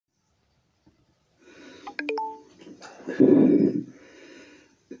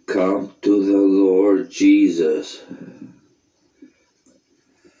Come to the Lord Jesus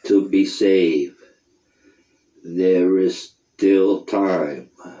to be saved. There is still time.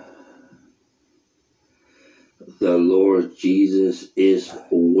 The Lord Jesus is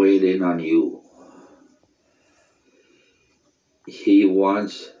waiting on you. He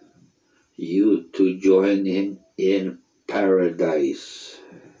wants you to join him in paradise.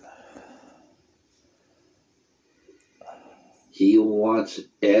 He wants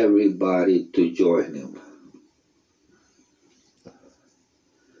everybody to join him.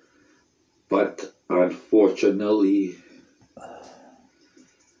 But unfortunately,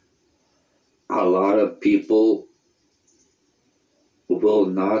 a lot of people will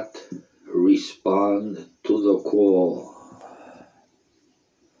not respond to the call.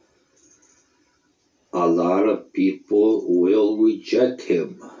 A lot of people will reject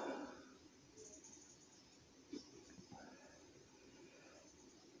him.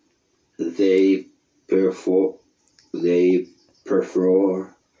 They prefer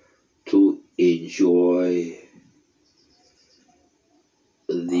to enjoy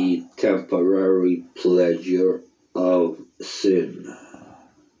the temporary pleasure of sin.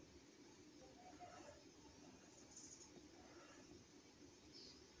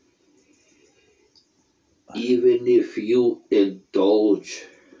 Even if you indulge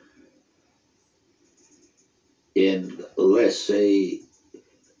in, let's say,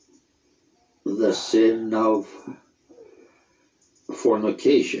 the sin of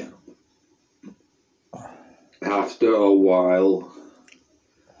fornication, after a while,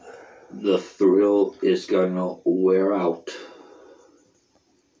 the thrill is gonna wear out.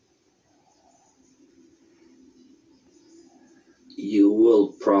 You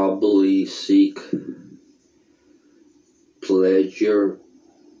will probably seek pleasure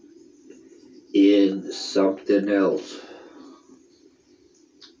in something else.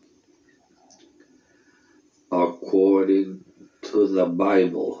 According to the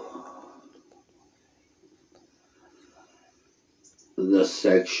Bible, the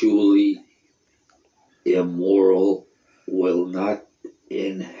sexually immoral will not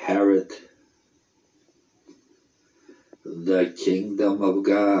inherit the kingdom of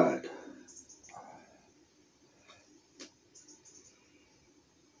God.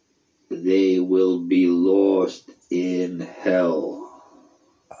 They will be lost in hell.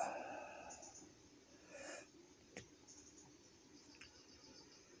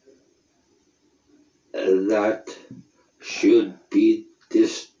 That should be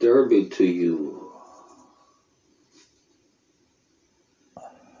disturbing to you.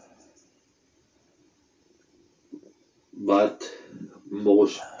 But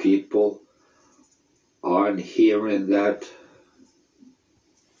most people on hearing that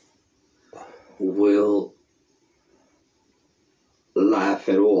will laugh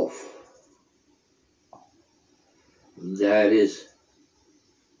it off. That is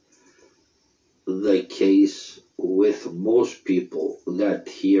the case with most people that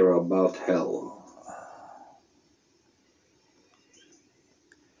hear about hell.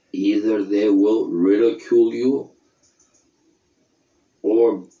 Either they will ridicule you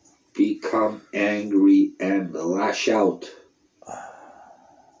or become angry and lash out.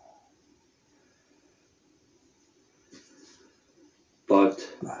 But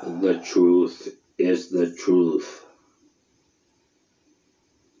the truth is the truth.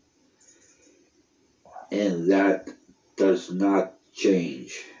 And that does not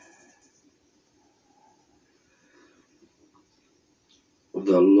change.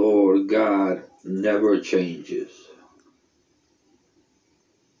 The Lord God never changes.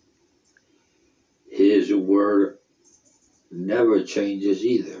 His word never changes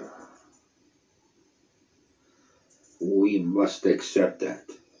either. We must accept that.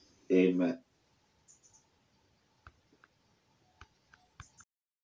 Amen.